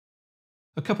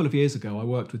A couple of years ago, I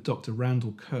worked with Dr.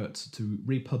 Randall Kertz to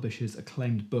republish his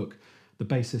acclaimed book, The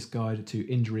Bassist Guide to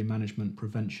Injury Management,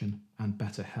 Prevention and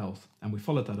Better Health, and we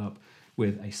followed that up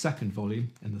with a second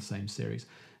volume in the same series.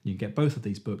 You can get both of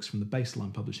these books from the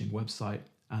Bassline publishing website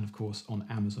and, of course, on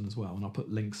Amazon as well, and I'll put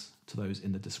links to those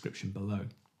in the description below.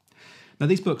 Now,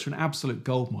 these books are an absolute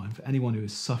goldmine for anyone who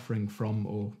is suffering from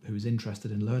or who is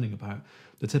interested in learning about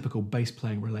the typical bass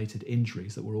playing related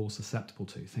injuries that we're all susceptible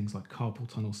to, things like carpal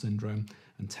tunnel syndrome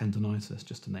and tendonitis,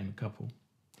 just to name a couple.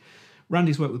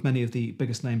 Randy's worked with many of the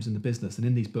biggest names in the business, and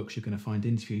in these books you're going to find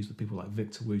interviews with people like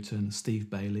Victor Wooten, Steve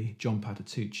Bailey, John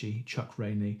Patitucci, Chuck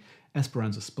Rainey,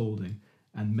 Esperanza Spalding,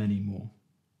 and many more.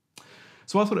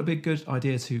 So I thought it'd be a good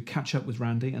idea to catch up with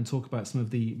Randy and talk about some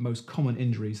of the most common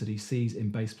injuries that he sees in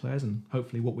bass players and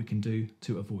hopefully what we can do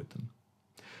to avoid them.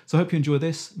 So I hope you enjoy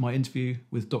this, my interview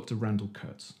with Dr. Randall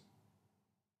Kertz.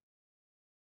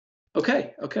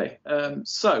 Okay.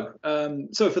 So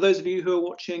for those of you who are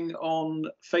watching on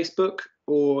Facebook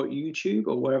or YouTube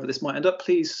or wherever this might end up,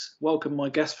 please welcome my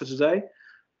guest for today,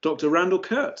 Dr. Randall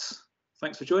Kertz.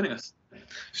 Thanks for joining us.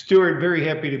 Stuart, very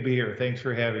happy to be here. Thanks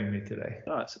for having me today.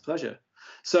 Oh, it's a pleasure.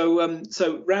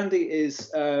 So Randy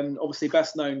is obviously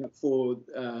best known for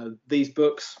these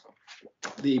books,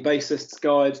 The Bassist's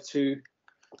Guide to,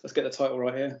 let's get the title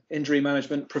right here, Injury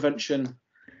Management, Prevention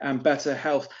and Better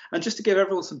Health. And just to give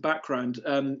everyone some background,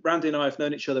 Randy and I have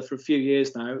known each other for a few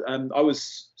years now. I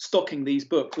was stocking these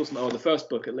books, wasn't I, or the first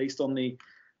book at least, on the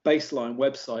Bassline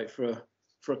website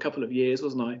for a couple of years,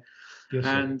 wasn't I? Yes,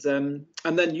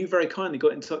 and then you very kindly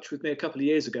got in touch with me a couple of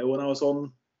years ago when I was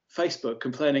on Facebook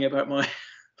complaining about my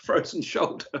frozen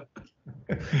shoulder.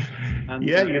 And,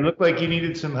 yeah, you look like you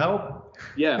needed some help.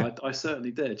 Yeah, I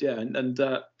certainly did. Yeah, and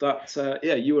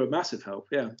yeah, you were a massive help.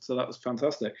 Yeah, so that was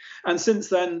fantastic. And since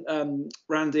then,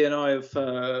 Randy and I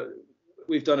have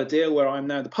we've done a deal where I'm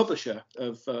now the publisher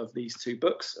of these two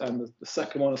books, and the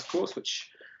second one, of course, which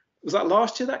was that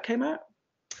last year that came out.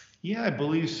 Yeah, I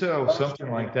believe so.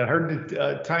 Something like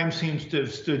that. Time seems to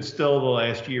have stood still the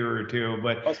last year or two,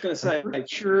 but I was going to say, I'm pretty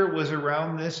sure it was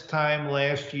around this time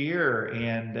last year,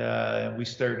 and we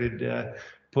started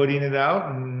putting it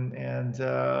out, and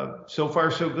so far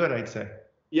so good, I'd say.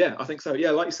 Yeah, I think so. Yeah,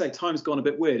 like you say, time's gone a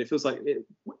bit weird. It feels like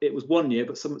it was 1 year,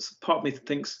 but some part of me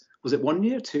thinks, was it 1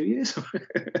 year, 2 years?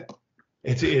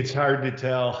 It's hard to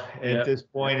tell at this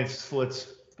point. It's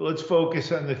let's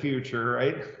focus on the future,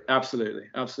 right? Absolutely.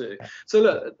 So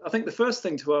look, I think the first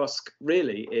thing to ask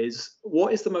really is,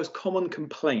 what is the most common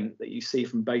complaint that you see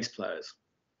from bass players?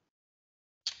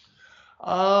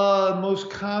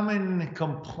 Most common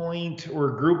complaint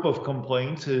or group of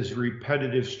complaints is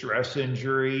repetitive stress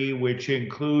injury, which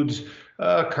includes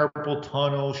carpal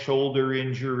tunnel, shoulder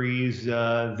injuries,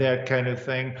 that kind of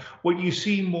thing. What you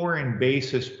see more in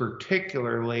bassists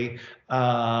particularly,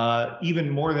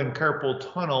 even more than carpal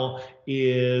tunnel,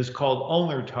 is called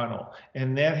ulnar tunnel.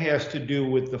 And that has to do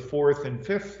with the fourth and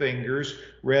fifth fingers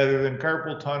rather than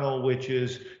carpal tunnel, which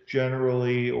is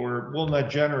generally, or well, not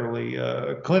generally,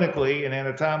 clinically and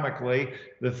anatomically,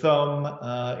 the thumb,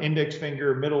 index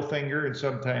finger, middle finger, and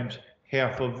sometimes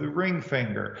half of the ring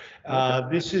finger.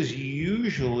 This is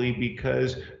usually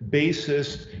because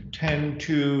bassists tend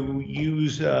to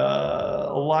use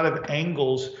a lot of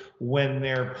angles when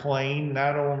they're playing,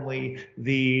 not only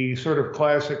the sort of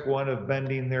classic one of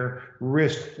bending their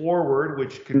wrist forward,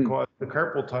 which can cause the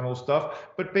carpal tunnel stuff,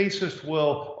 but bassists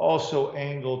will also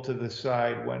angle to the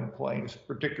side when playing,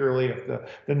 particularly if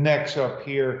the neck's up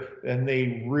here and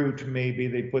they root, maybe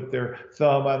they put their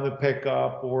thumb on the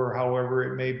pickup or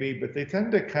however it may be, but they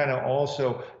tend to kind of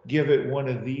also give it one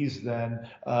of these then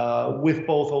with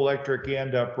both electric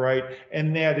and upright,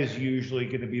 and that is usually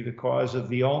going to be the cause of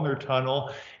the ulnar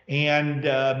tunnel, and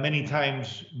many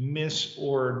times miss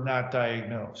or not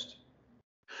diagnosed.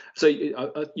 So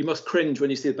you must cringe when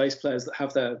you see the bass players that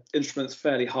have their instruments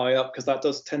fairly high up, because that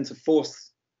does tend to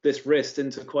force this wrist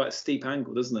into quite a steep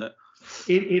angle, doesn't it?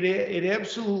 It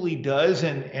absolutely does,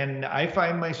 and I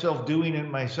find myself doing it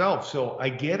myself, so I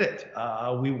get it.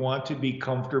 We want to be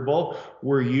comfortable.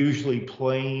 We're usually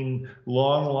playing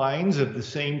long lines of the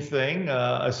same thing,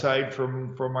 aside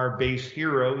from our bass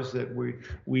heroes that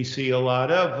we see a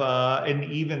lot of, and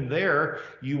even there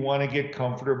you want to get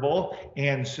comfortable,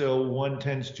 and so one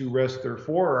tends to rest their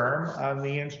forearm on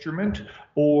the instrument,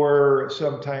 or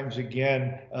sometimes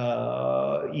again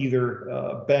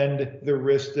either bend the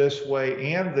wrist this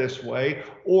way and this way,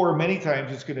 or many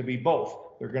times it's going to be both.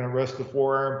 They're going to rest the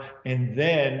forearm, and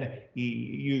then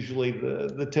usually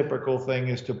the typical thing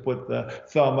is to put the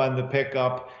thumb on the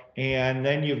pickup And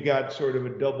then you've got sort of a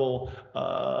double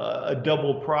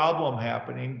problem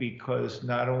happening, because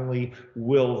not only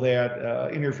will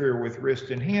that interfere with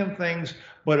wrist and hand things,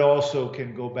 but also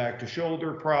can go back to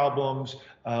shoulder problems.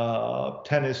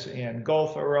 Tennis and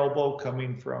golf are elbow,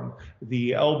 coming from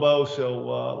the elbow. So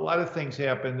a lot of things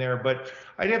happen there. But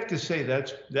I'd have to say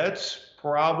that's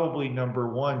probably number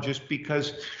one, just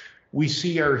because we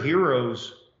see our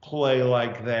heroes play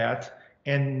like that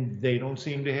and they don't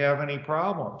seem to have any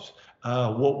problems.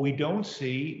 What we don't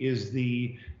see is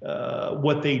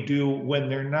what they do when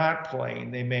they're not playing.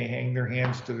 They may hang their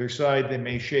hands to their side, they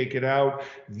may shake it out.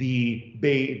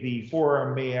 The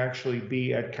forearm may actually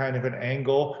be at kind of an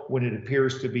angle when it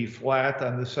appears to be flat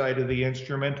on the side of the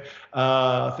instrument,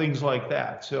 things like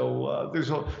that. So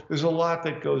there's a lot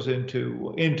that goes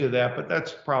into that, but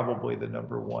that's probably the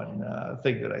number one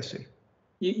thing that I see.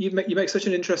 You make such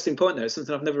an interesting point there. It's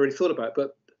something I've never really thought about,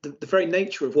 but the very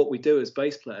nature of what we do as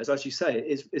bass players, as you say,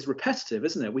 is repetitive,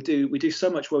 isn't it? We do so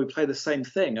much where we play the same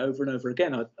thing over and over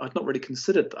again. I'd not really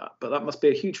considered that, but that must be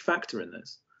a huge factor in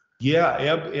this. Yeah,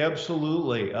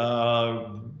 absolutely.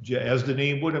 As the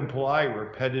name would imply,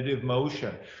 repetitive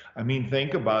motion. I mean,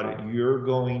 think about it. You're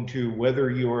going to,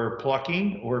 whether you're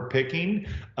plucking or picking,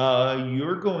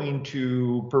 you're going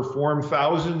to perform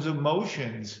thousands of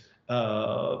motions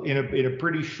in a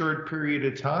pretty short period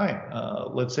of time.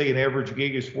 Let's say an average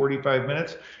gig is 45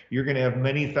 minutes. You're going to have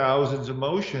many thousands of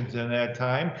motions in that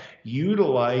time,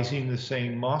 utilizing the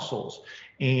same muscles.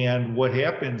 And what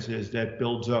happens is that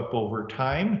builds up over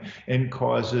time and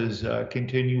causes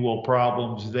continual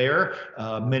problems there.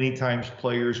 Many times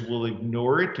players will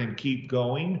ignore it and keep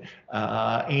going,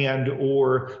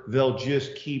 or they'll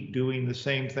just keep doing the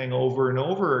same thing over and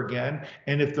over again.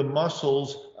 And if the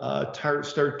muscles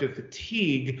start to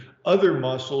fatigue, other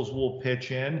muscles will pitch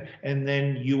in, and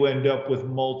then you end up with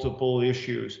multiple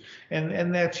issues.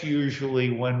 And that's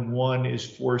usually when one is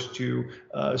forced to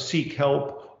seek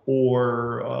help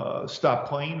or stop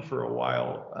playing for a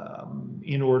while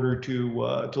in order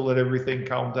to let everything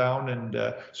calm down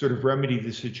and sort of remedy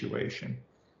the situation.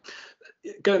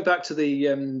 Going back to the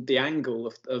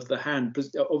angle of the hand,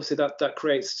 obviously that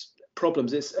creates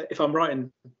problems. It's, if I'm right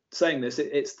in saying this,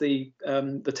 it's the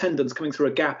tendons coming through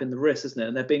a gap in the wrist, isn't it?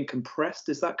 And they're being compressed.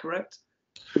 Is that correct?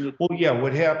 Well, yeah,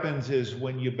 what happens is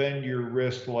when you bend your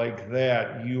wrist like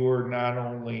that, you're not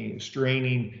only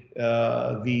straining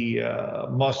the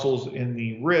muscles in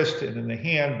the wrist and in the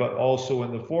hand, but also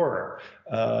in the forearm.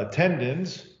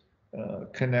 Tendons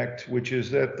connect, which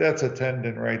is that's a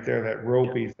tendon right there, that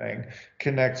ropey thing,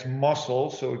 connects muscle.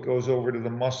 So it goes over to the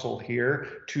muscle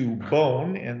here to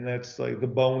bone, and that's like the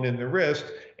bone in the wrist.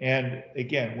 And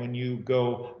again, when you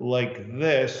go like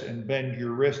this and bend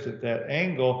your wrist at that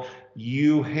angle,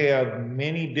 you have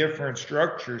many different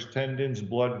structures, tendons,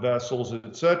 blood vessels,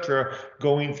 etc.,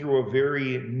 going through a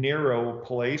very narrow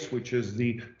place, which is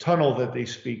the tunnel that they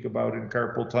speak about in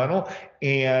carpal tunnel.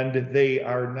 And they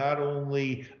are not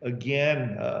only,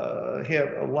 again,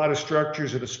 have a lot of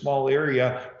structures in a small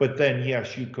area, but then,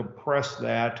 yes, you compress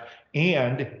that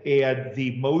and add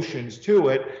the motions to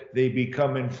it, they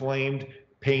become inflamed,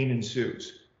 pain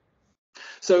ensues.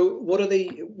 So what are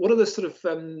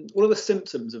the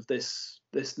symptoms of this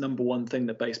number one thing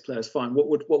that bass players find?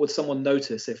 What would someone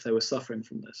notice if they were suffering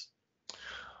from this?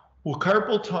 Well,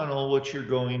 carpal tunnel, what you're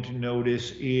going to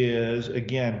notice is,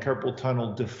 again, carpal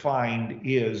tunnel defined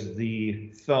is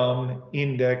the thumb,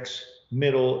 index,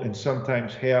 middle, and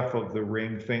sometimes half of the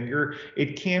ring finger.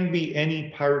 It can be any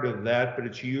part of that, but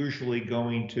it's usually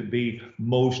going to be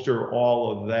most or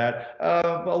all of that.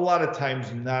 A lot of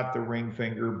times not the ring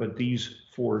finger, but these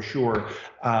for sure.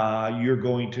 You're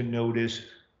going to notice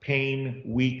pain,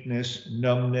 weakness,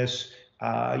 numbness,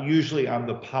 usually on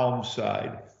the palm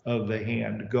side of the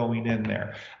hand going in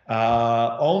there.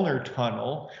 Ulnar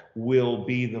tunnel will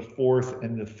be the fourth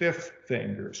and the fifth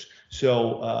fingers.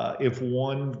 So if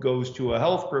one goes to a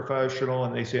health professional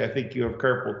and they say, I think you have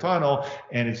carpal tunnel,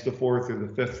 and it's the fourth or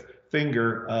the fifth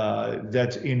finger,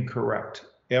 that's incorrect.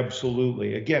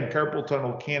 Absolutely. Again, carpal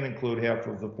tunnel can include half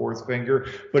of the fourth finger,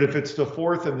 but if it's the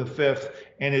fourth and the fifth,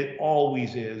 and it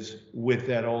always is with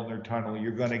that ulnar tunnel,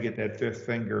 you're going to get that fifth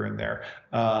finger in there.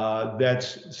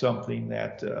 That's something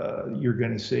that you're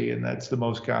going to see, and that's the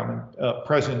most common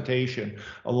presentation.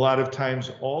 A lot of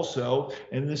times also,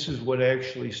 and this is what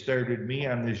actually started me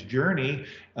on this journey,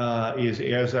 is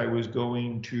as I was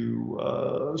going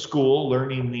to school,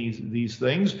 learning these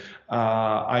things,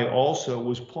 I also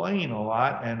was playing a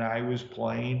lot, and I was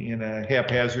playing in a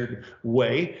haphazard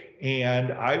way,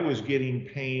 and I was getting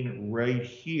pain right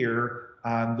here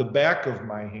on the back of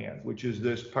my hand, which is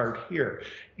this part here.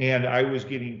 And I was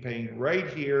getting pain right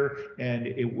here, and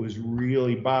it was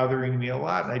really bothering me a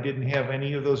lot. And I didn't have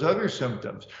any of those other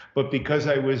symptoms. But because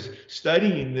I was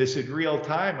studying this in real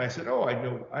time, I said, oh,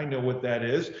 I know what that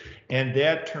is. And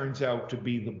that turns out to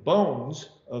be the bones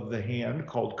of the hand,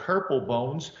 called carpal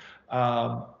bones.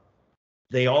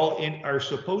 They all are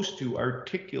supposed to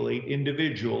articulate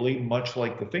individually, much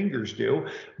like the fingers do,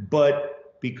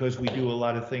 but because we do a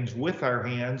lot of things with our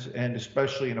hands, and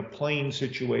especially in a playing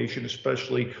situation,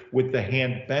 especially with the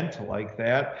hand bent like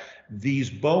that, these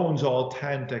bones all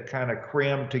tend to kind of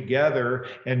cram together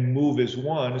and move as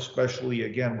one, especially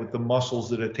again with the muscles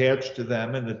that attach to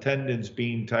them and the tendons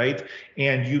being tight,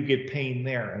 and you get pain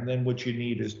there. And then what you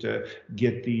need is to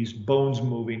get these bones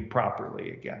moving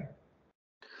properly again.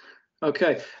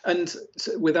 Okay, and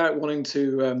so without wanting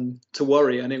to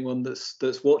worry anyone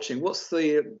that's watching,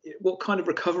 what kind of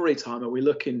recovery time are we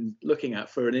looking at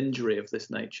for an injury of this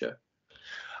nature?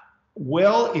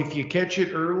 Well, if you catch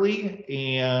it early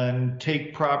and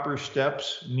take proper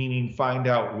steps, meaning find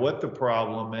out what the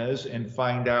problem is and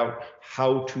find out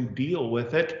how to deal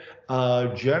with it,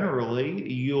 generally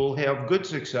you'll have good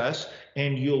success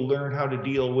and you'll learn how to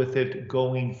deal with it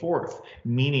going forth.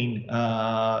 Meaning,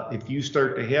 if you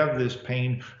start to have this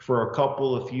pain for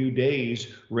a few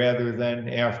days rather than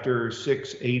after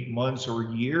 6, 8 months or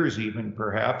years even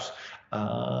perhaps,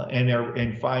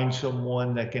 and find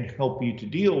someone that can help you to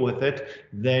deal with it,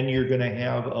 then you're going to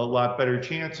have a lot better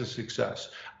chance of success.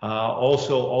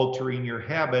 Also, altering your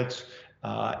habits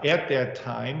at that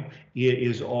time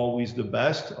is always the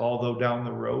best, although down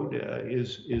the road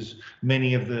is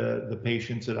many of the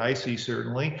patients that I see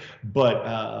certainly, but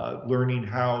learning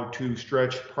how to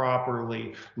stretch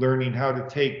properly, learning how to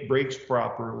take breaks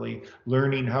properly,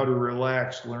 learning how to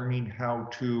relax, learning how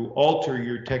to alter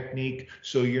your technique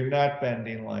so you're not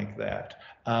bending like that.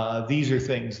 These are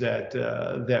things that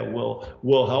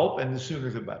will help, and the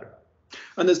sooner the better.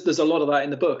 And there's a lot of that in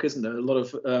the book, isn't there? A lot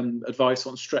of advice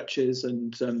on stretches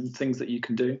and things that you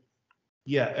can do.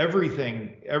 Yeah,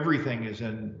 everything is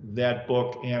in that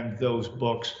book and those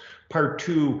books. Part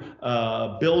 2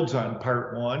 builds on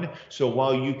part 1. So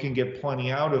while you can get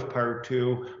plenty out of part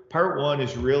 2, part 1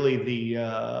 is really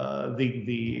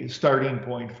the starting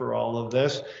point for all of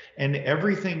this. And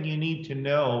everything you need to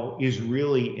know is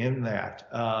really in that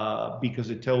because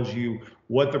it tells you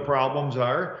what the problems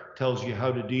are, tells you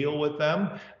how to deal with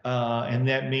them. And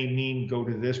that may mean go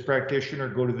to this practitioner,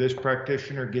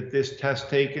 get this test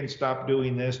taken, stop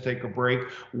doing this, take a break,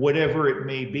 whatever it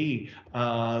may be.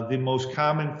 The most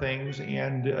common things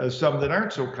and some that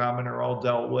aren't so common are all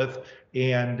dealt with.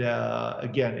 And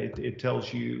again, it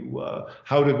tells you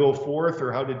how to go forth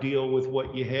or how to deal with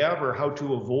what you have or how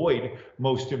to avoid,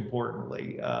 most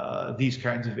importantly, these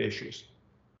kinds of issues.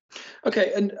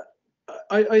 Okay, and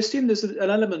I assume there's an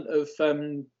element of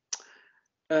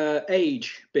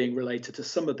age being related to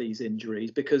some of these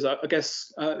injuries, because I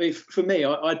guess for me,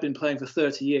 I'd been playing for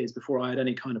 30 years before I had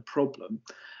any kind of problem.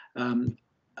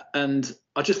 And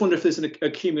I just wonder if there's an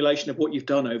accumulation of what you've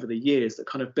done over the years that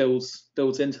kind of builds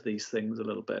into these things a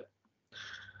little bit.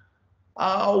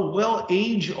 Well,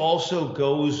 age also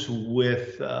goes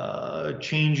with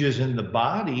changes in the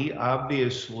body,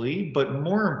 obviously, but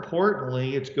more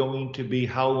importantly, it's going to be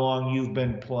how long you've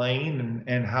been playing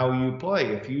and how you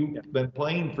play. If you've been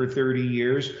playing for 30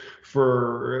 years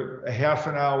for a half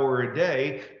an hour a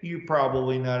day, you're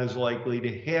probably not as likely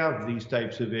to have these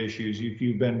types of issues. If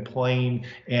you've been playing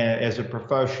as a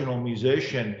professional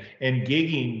musician and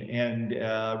gigging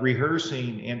and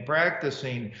rehearsing and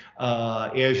practicing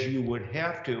as you would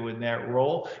have to in that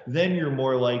role, then you're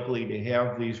more likely to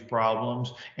have these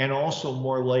problems and also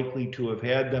more likely to have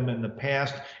had them in the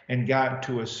past and gotten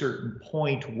to a certain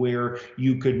point where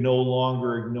you could no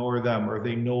longer ignore them, or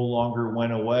they no longer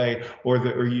went away, or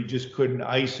you just couldn't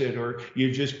ice it, or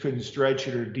you just couldn't stretch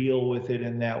it or deal with it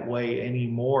in that way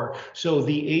anymore. So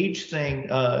the age thing,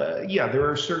 yeah, there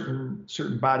are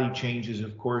certain body changes,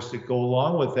 of course, that go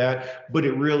along with that, but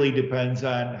it really depends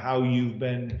on how you've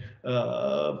been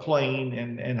playing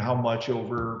and how much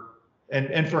over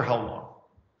and for how long.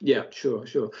 Yeah, sure.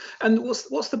 And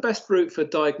what's the best route for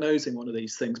diagnosing one of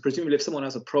these things? Presumably, if someone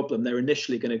has a problem, they're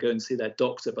initially going to go and see their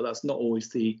doctor, but that's not always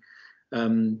the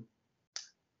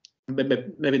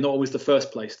maybe not always the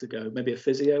first place to go. Maybe a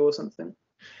physio or something.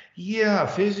 Yeah,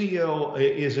 physio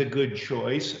is a good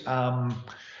choice.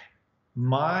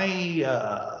 My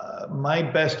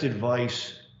best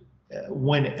advice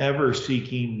whenever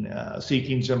seeking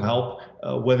some help,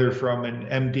 whether from an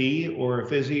MD or a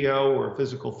physio or a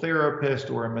physical therapist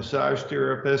or a massage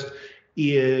therapist,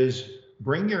 is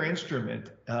bring your instrument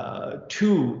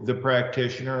to the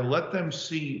practitioner and let them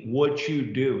see what you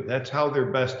do. That's how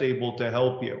they're best able to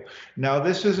help you. Now,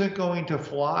 this isn't going to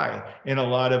fly in a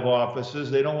lot of offices.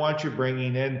 They don't want you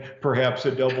bringing in perhaps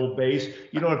a double bass.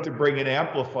 You don't have to bring an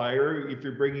amplifier if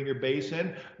you're bringing your bass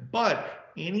in, but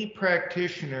any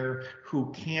practitioner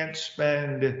who can't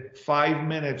spend 5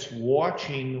 minutes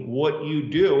watching what you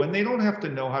do, and they don't have to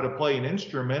know how to play an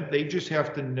instrument, they just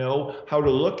have to know how to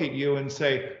look at you and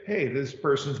say, hey, this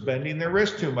person's bending their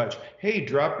wrist too much. Hey,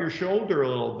 drop your shoulder a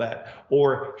little bit.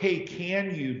 Or, hey,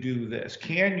 can you do this?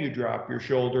 Can you drop your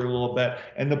shoulder a little bit?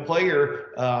 And the player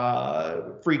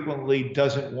frequently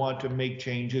doesn't want to make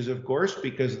changes, of course,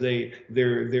 because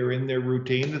they're in their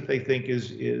routine that they think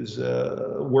is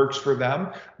works for them.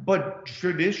 But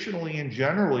traditionally and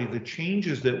generally, the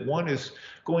changes that one is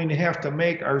going to have to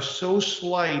make are so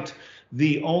slight.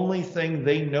 The only thing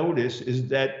they notice is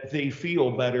that they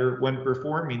feel better when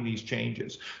performing these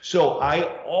changes. So I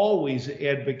always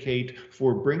advocate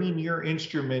for bringing your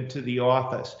instrument to the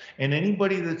office. And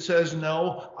anybody that says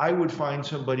no, I would find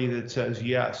somebody that says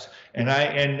yes. And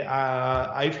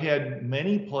I've had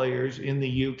many players in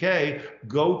the UK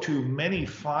go to many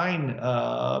fine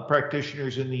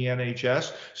practitioners in the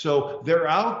NHS. So they're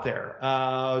out there.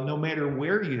 No matter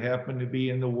where you happen to be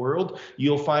in the world,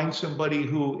 you'll find somebody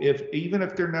who, even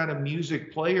if they're not a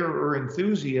music player or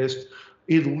enthusiast,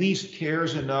 at least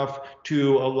cares enough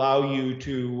to allow you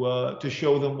to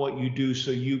show them what you do so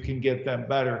you can get them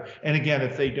better. And again,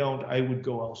 if they don't, I would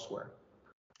go elsewhere.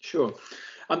 Sure.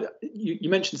 You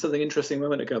mentioned something interesting a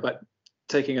moment ago about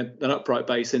taking an upright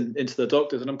bass into the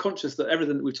doctors, and I'm conscious that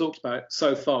everything that we've talked about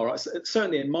so far,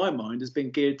 certainly in my mind, has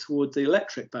been geared towards the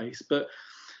electric bass. But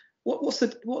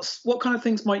what kind of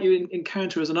things might you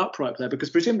encounter as an upright player? Because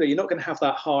presumably you're not going to have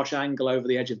that harsh angle over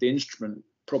the edge of the instrument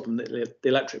problem that the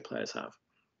electric players have.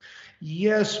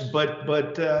 Yes, but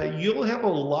you'll have a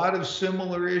lot of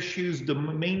similar issues. The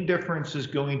main difference is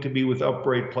going to be with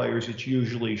upright players. It's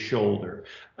usually shoulder,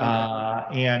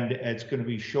 and it's going to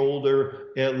be shoulder.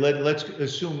 Let's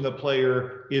assume the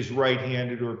player is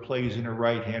right-handed or plays in a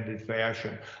right-handed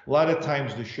fashion. A lot of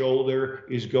times the shoulder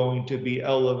is going to be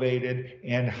elevated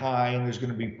and high, and there's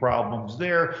going to be problems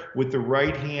there. With the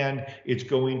right hand, it's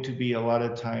going to be a lot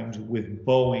of times with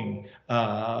bowing.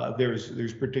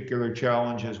 There's particular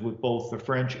challenges with both the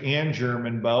French and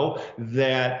German bow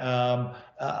that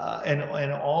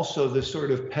and also the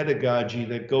sort of pedagogy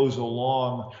that goes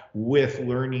along with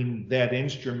learning that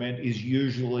instrument is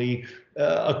usually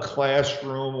a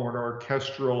classroom or an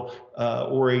orchestral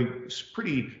or a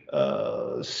pretty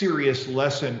serious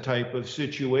lesson type of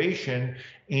situation.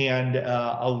 And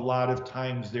a lot of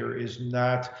times there is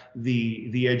not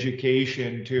the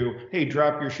education to, hey,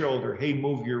 drop your shoulder, hey,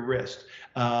 move your wrist,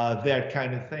 that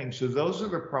kind of thing. So those are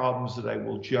the problems that I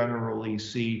will generally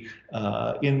see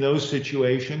in those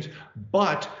situations.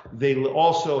 But they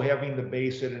also having the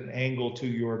bass at an angle to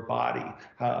your body,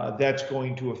 that's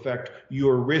going to affect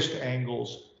your wrist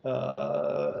angles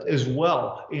as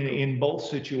well in both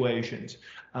situations.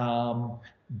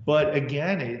 But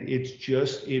again, it's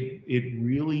just it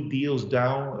really deals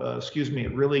down.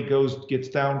 It really gets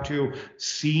down to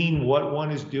seeing what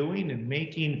one is doing and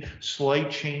making slight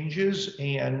changes,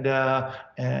 and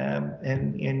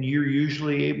you're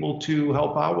usually able to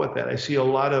help out with that. I see a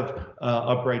lot of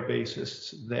upright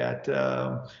bassists that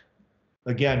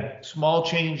again, small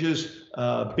changes,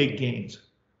 big gains.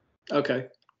 Okay.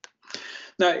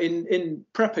 Now, in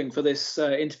prepping for this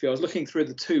interview, I was looking through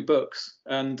the two books,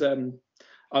 and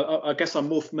I guess I'm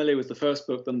more familiar with the first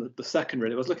book than the second,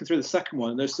 really. I was looking through the second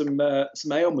one, and there's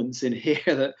some ailments in here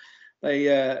that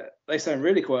they sound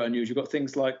really quite unusual. You've got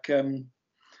things like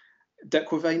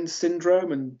Dequevane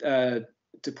syndrome and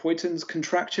de Poyton's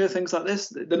contracture, things like this.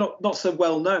 They're not so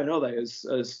well known, are they, as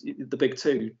the big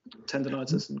two,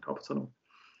 tendonitis and carpal tunnel?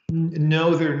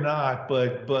 No, they're not,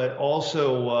 but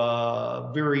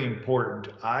also very important.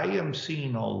 I am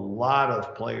seeing a lot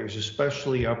of players,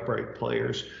 especially upright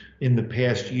players, in the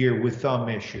past year with thumb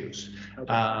issues.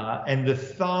 Okay. And the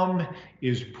thumb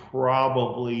is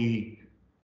probably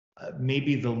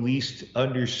maybe the least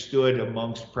understood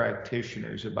amongst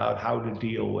practitioners about how to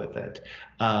deal with it,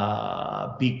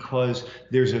 because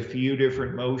there's a few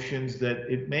different motions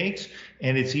that it makes,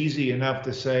 and it's easy enough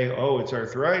to say, oh, it's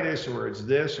arthritis, or it's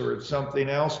this, or it's something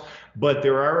else. But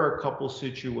there are a couple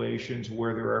situations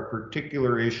where there are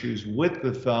particular issues with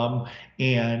the thumb,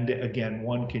 and again,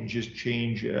 one can just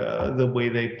change the way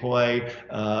they play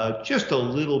just a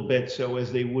little bit so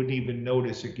as they wouldn't even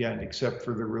notice again, except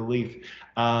for the relief.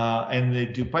 And the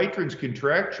Dupuytren's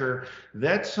contracture,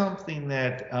 that's something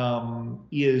that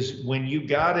is, when you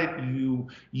got it,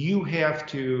 you have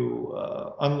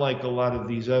to, unlike a lot of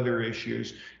these other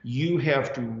issues, you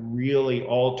have to really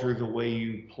alter the way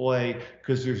you play,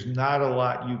 because there's not a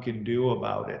lot you can do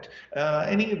about it.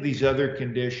 Any of these other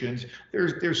conditions,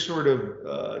 there's sort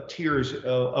of tiers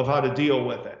of how to deal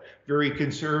with it. Very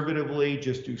conservatively,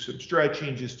 just do some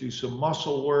stretching, just do some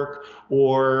muscle work,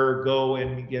 or go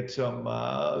and get some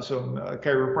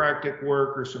chiropractic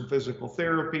work or some physical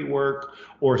therapy work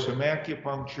or some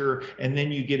acupuncture, and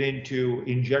then you get into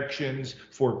injections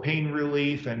for pain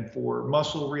relief and for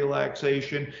muscle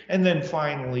relaxation, and then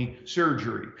finally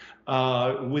surgery.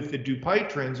 With the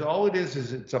Dupuytren's, all it is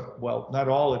it's a, well, not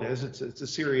all it is, it's a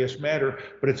serious matter,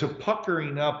 but it's a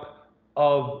puckering up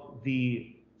of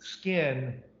the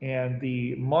skin and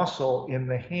the muscle in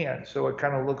the hand. So it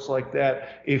kind of looks like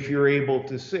that if you're able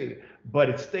to see, but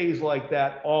it stays like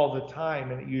that all the time,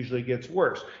 and it usually gets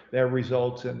worse. That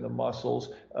results in the muscles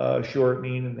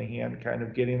shortening and the hand kind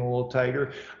of getting a little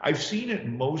tighter. I've seen it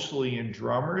mostly in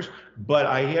drummers, but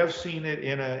I have seen it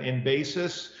in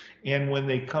bassists. And when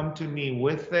they come to me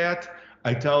with that,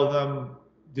 I tell them,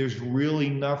 there's really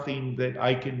nothing that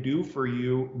I can do for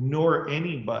you, nor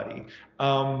anybody.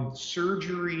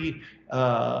 Surgery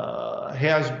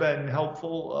has been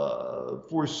helpful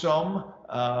for some,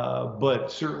 but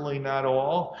certainly not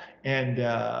all. And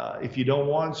if you don't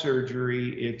want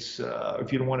surgery,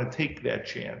 if you don't want to take that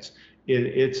chance,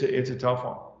 it's a tough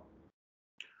one.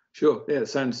 Sure. Yeah, it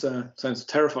sounds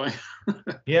terrifying.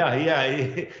 Yeah,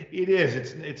 it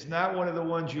is. It's not one of the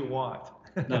ones you want.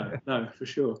 No, for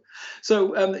sure.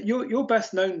 So you're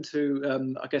best known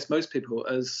to, I guess, most people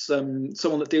as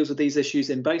someone that deals with these issues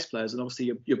in bass players, and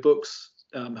obviously your books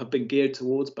have been geared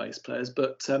towards bass players.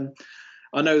 But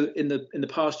I know in the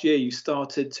past year you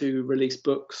started to release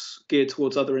books geared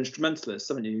towards other instrumentalists,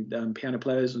 haven't you? Piano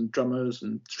players and drummers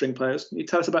and string players. Can you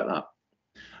tell us about that?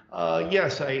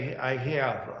 Yes, I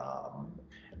have.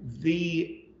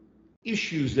 The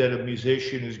issues that a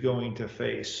musician is going to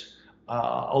face,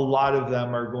 a lot of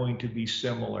them are going to be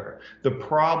similar. The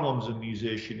problems a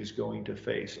musician is going to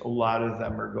face, a lot of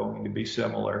them are going to be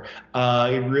similar.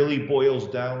 It really boils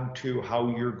down to how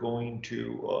you're going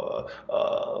to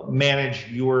manage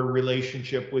your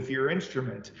relationship with your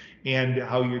instrument and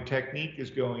how your technique is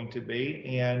going to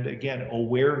be. And again,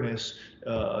 awareness,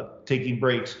 taking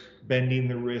breaks, bending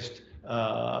the wrist,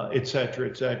 et cetera,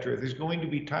 et cetera. There's going to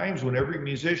be times when every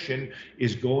musician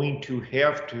is going to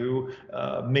have to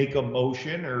make a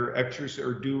motion or exercise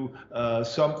or do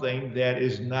something that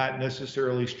is not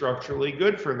necessarily structurally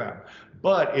good for them.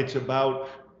 But it's about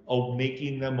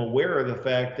making them aware of the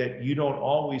fact that you don't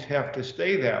always have to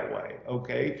stay that way.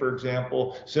 Okay, for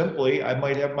example, simply I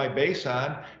might have my bass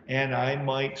on and I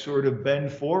might sort of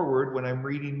bend forward when I'm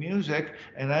reading music,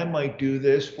 and I might do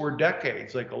this for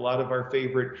decades, like a lot of our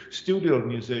favorite studio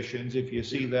musicians. If you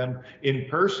see them in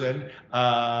person,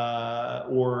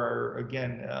 or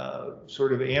again,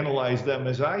 sort of analyze them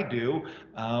as I do,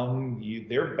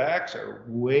 their backs are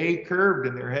way curved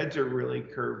and their heads are really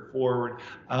curved forward.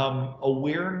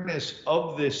 Awareness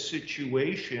of this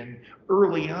situation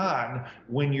early on,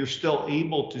 when you're still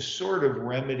able to sort of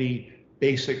remedy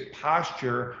basic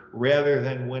posture, rather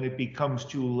than when it becomes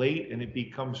too late and it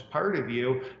becomes part of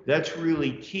you, that's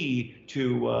really key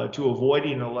to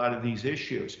avoiding a lot of these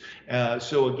issues.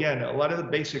 So again, a lot of the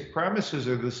basic premises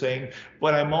are the same,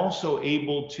 but I'm also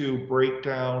able to break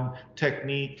down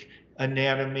technique,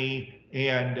 anatomy,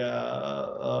 and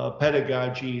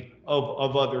pedagogy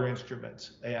of other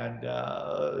instruments, and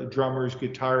drummers,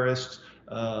 guitarists.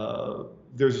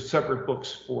 There's separate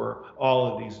books for all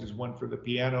of these. There's one for the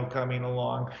piano coming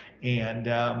along. And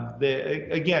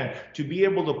again, to be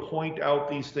able to point out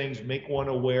these things, make one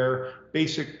aware,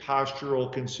 basic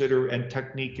postural and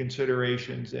technique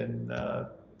considerations. And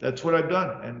that's what I've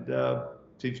done, and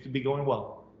seems to be going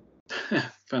well.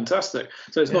 Fantastic.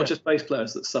 So it's not just bass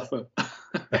players that suffer.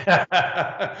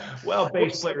 Well,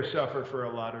 bass players suffer for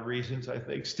a lot of reasons, I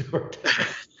think, Stuart.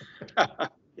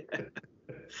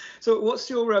 So what's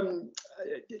your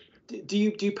do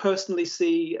you personally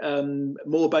see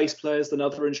more bass players than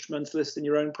other instrumentalists in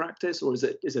your own practice, or is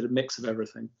it a mix of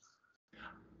everything?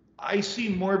 I see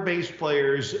more bass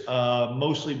players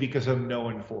mostly because I'm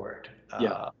known for it.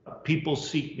 People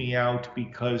seek me out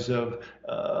because of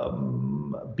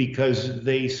because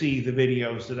they see the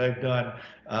videos that I've done,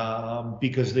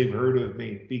 because they've heard of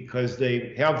me, because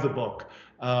they have the book,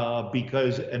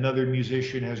 because another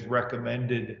musician has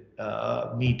recommended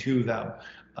me to them.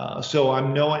 So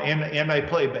I'm known, and I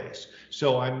play bass,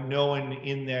 so I'm known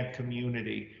in that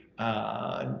community.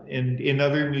 And in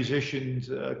other musicians'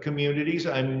 communities,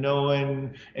 I'm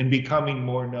known and becoming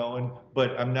more known,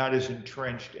 but I'm not as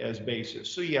entrenched as bassist.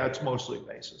 So yeah, it's mostly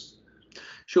bassist.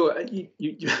 Sure.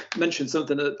 You mentioned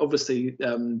something that obviously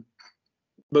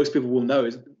most people will know,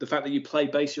 is the fact that you play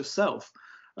bass yourself.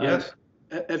 Yes.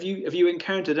 Have you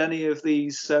encountered any of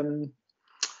these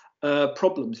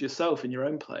problems yourself in your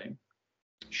own playing?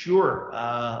 Sure.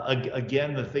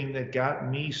 Again, the thing that got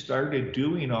me started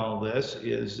doing all this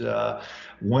is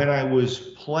when I was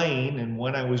playing and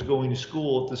when I was going to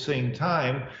school at the same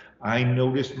time, I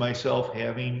noticed myself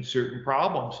having certain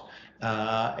problems.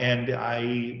 And I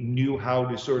knew how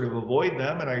to sort of avoid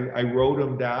them, and I wrote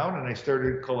them down, and I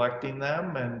started collecting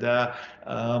them, and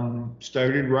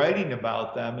started writing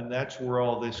about them, and that's where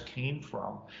all this came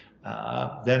from.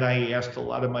 Then I asked a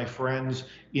lot of my friends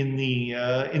in the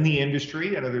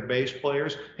industry and other bass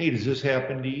players, hey, does this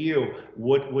happen to you?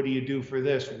 What do you do for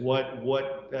this?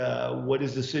 What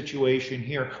is the situation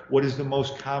here? What is the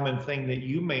most common thing that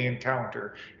you may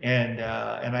encounter? And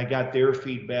I got their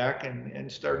feedback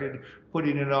and started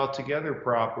putting it all together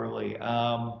properly.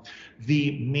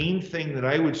 The main thing that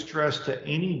I would stress to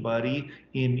anybody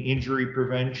in injury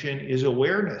prevention is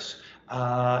awareness.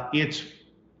 It's,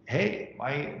 hey,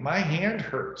 my hand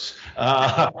hurts,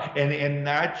 and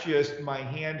not just my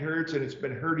hand hurts and it's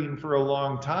been hurting for a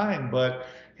long time, but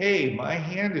hey, my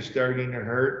hand is starting to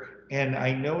hurt, and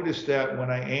I noticed that when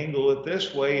I angle it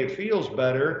this way, it feels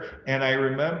better, and I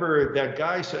remember that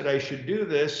guy said I should do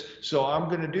this, so I'm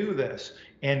going to do this.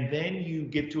 And then you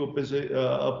get to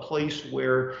a place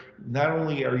where not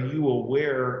only are you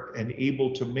aware and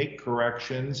able to make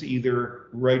corrections, either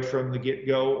right from the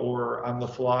get-go or on the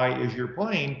fly as you're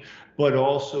playing, but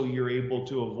also you're able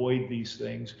to avoid these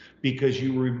things because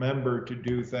you remember to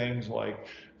do things like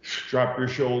drop your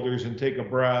shoulders and take a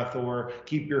breath, or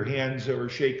keep your hands, or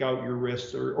shake out your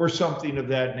wrists, or something of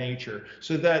that nature.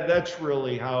 So that's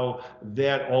really how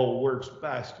that all works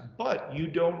best. But you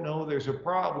don't know there's a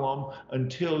problem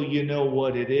until you know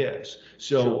what it is.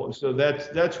 So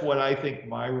that's what I think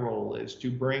my role is, to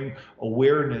bring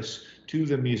awareness to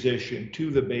the musician,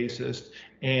 to the bassist,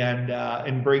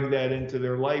 and bring that into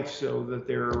their life so that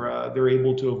they're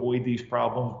able to avoid these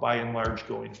problems by and large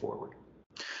going forward.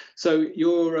 So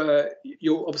you're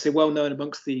obviously well known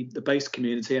amongst the bass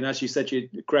community, and as you said, you're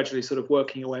gradually sort of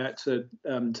working your way out to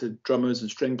drummers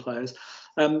and string players.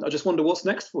 I just wonder what's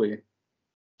next for you.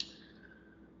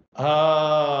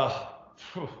 I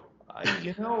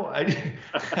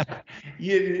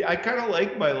kind of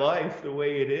like my life the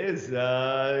way it is.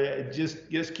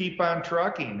 Just keep on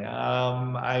trucking.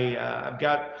 I've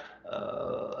got.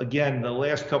 Again, the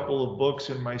last couple of books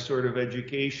in my sort of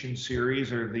education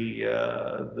series are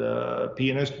the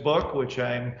pianist book, which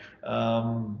I'm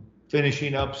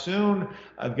finishing up soon.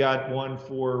 I've got one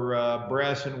for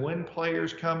brass and wind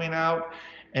players coming out.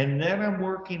 And then I'm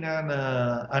working on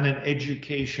an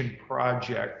education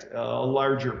project, a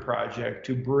larger project,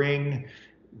 to bring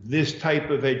this type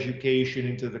of education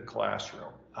into the classroom.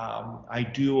 I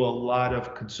do a lot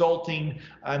of consulting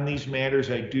on these matters.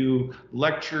 I do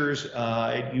lectures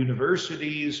at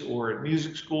universities or at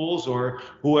music schools, or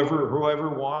whoever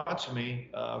wants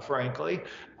me, frankly.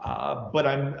 But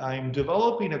I'm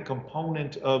developing a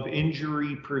component of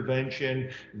injury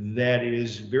prevention that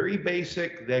is very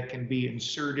basic, that can be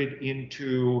inserted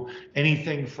into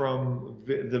anything from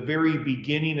the very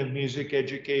beginning of music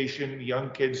education, young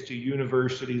kids, to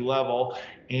university level.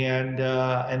 And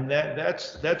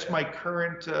that's my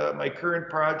current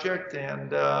project,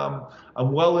 and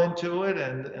I'm well into it,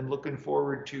 and looking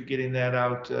forward to getting that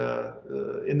out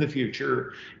in the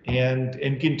future, and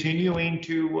continuing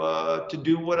to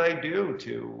do what I do,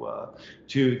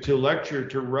 to lecture,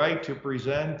 to write, to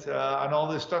present on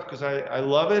all this stuff, because I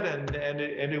love it, and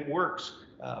it works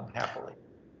happily.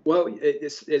 Well,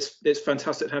 it's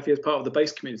fantastic to have you as part of the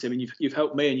bass community. I mean, you've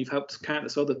helped me, and you've helped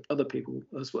countless other people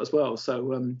as well.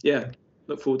 So yeah,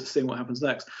 look forward to seeing what happens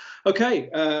next. Okay,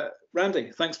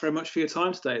 Randy, thanks very much for your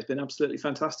time today. It's been absolutely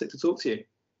fantastic to talk to you.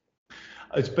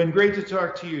 It's been great to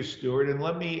talk to you, Stuart. And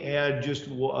let me add just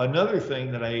another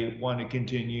thing that I want to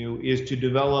continue is to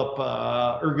develop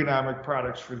ergonomic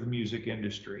products for the music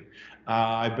industry.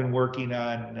 I've been working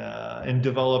on I've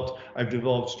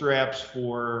developed straps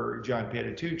for John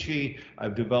Patitucci.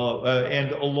 I've developed,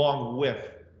 and along with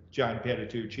John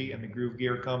Patitucci and the Groove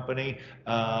Gear Company,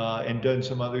 and done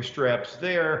some other straps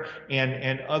there,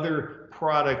 and other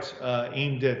products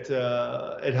aimed at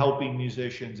helping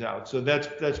musicians out. So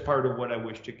that's part of what I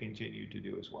wish to continue to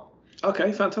do as well.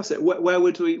 Okay, fantastic. Where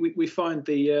would we find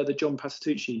the John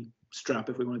Patitucci strap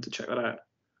if we wanted to check that out?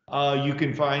 You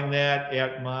can find that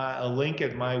at a link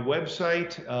at my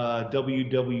website,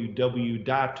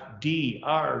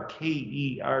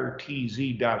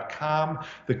 www.drkertz.com.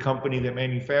 The company that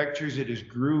manufactures it is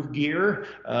Groove Gear,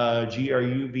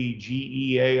 Gruvgear.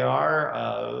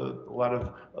 A lot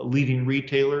of leading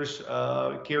retailers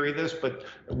carry this, but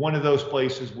one of those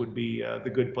places would be the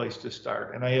good place to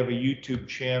start. And I have a YouTube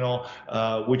channel,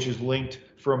 which is linked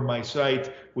from my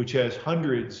site, which has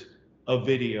hundreds of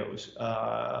videos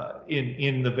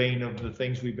in the vein of the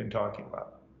things we've been talking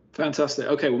about. Fantastic.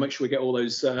 Okay, we'll make sure we get all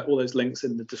those links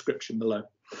in the description below.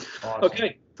 Awesome.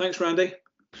 Okay, thanks, Randy.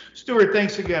 Stuart,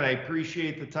 thanks again. I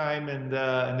appreciate the time and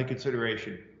the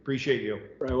consideration. Appreciate you.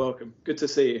 Very welcome. Good to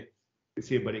see you. Good to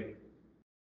see you, buddy.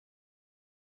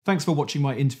 Thanks for watching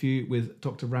my interview with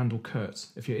Dr. Randall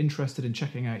Kertz. If you're interested in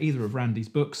checking out either of Randy's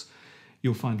books,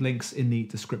 you'll find links in the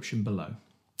description below.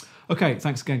 Okay,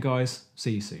 thanks again, guys.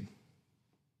 See you soon.